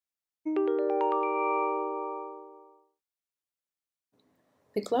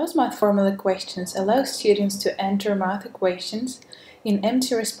The Cloze Math formula questions allow students to enter math equations in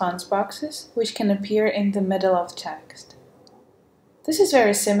empty response boxes, which can appear in the middle of text. This is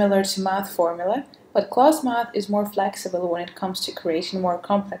very similar to math formula, but Cloze Math is more flexible when it comes to creating more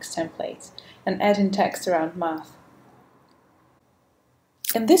complex templates and adding text around math.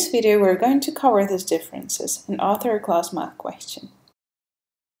 In this video, we're going to cover these differences and author a Cloze Math question.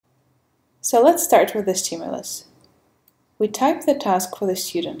 So let's start with the stimulus. We type the task for the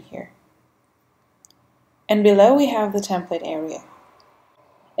student here. And below we have the template area.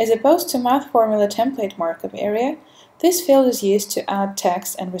 As opposed to math formula template markup area, this field is used to add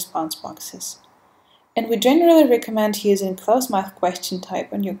text and response boxes. And we generally recommend using Cloze Math question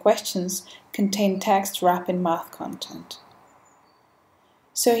type when your questions contain text wrapping math content.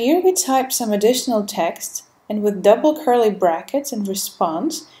 So here we type some additional text, and with double curly brackets in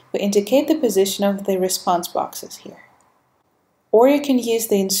response, we indicate the position of the response boxes here. Or you can use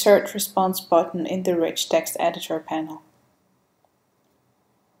the Insert Response button in the Rich Text Editor panel.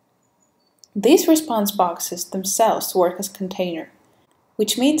 These response boxes themselves work as container,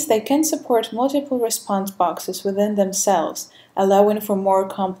 which means they can support multiple response boxes within themselves, allowing for more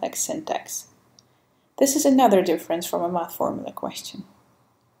complex syntax. This is another difference from a math formula question.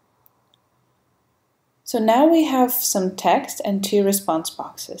 So now we have some text and two response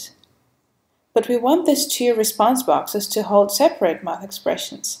boxes. But we want these two response boxes to hold separate math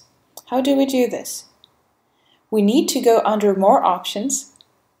expressions. How do we do this? We need to go under More Options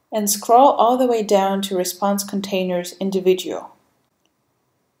and scroll all the way down to Response Containers Individual.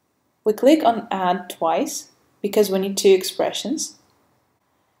 We click on Add twice, because we need two expressions.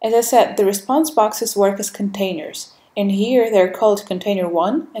 As I said, the response boxes work as containers, and here they're called Container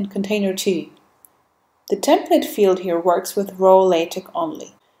 1 and Container 2. The template field here works with raw LaTeX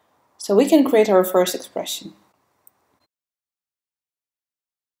only, so we can create our first expression.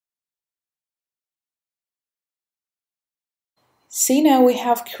 See, now we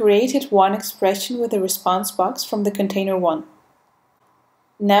have created one expression with a response box from the Container 1.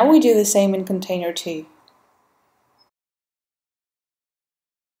 Now we do the same in Container 2.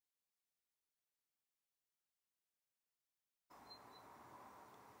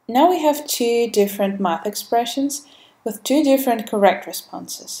 Now we have two different math expressions with two different correct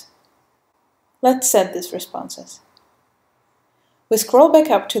responses. Let's set these responses. We scroll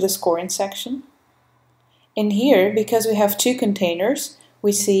back up to the scoring section. In here, because we have two containers,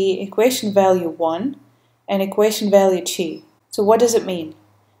 we see equation value 1 and equation value 2. So what does it mean?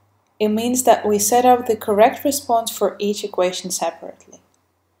 It means that we set up the correct response for each equation separately.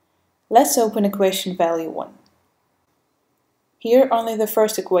 Let's open equation value 1. Here only the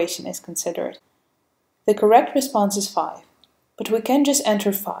first equation is considered. The correct response is 5, but we can just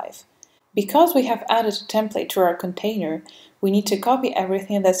enter 5. Because we have added a template to our container, we need to copy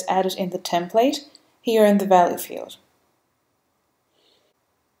everything that's added in the template here in the value field.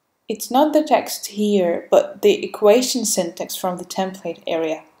 It's not the text here, but the equation syntax from the template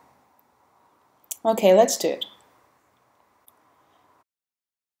area. Okay, let's do it.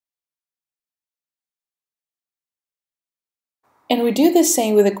 And we do the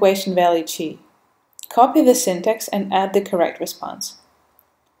same with equation value 2. Copy the syntax and add the correct response.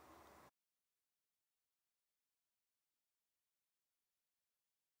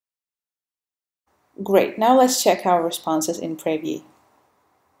 Great, now let's check our responses in preview.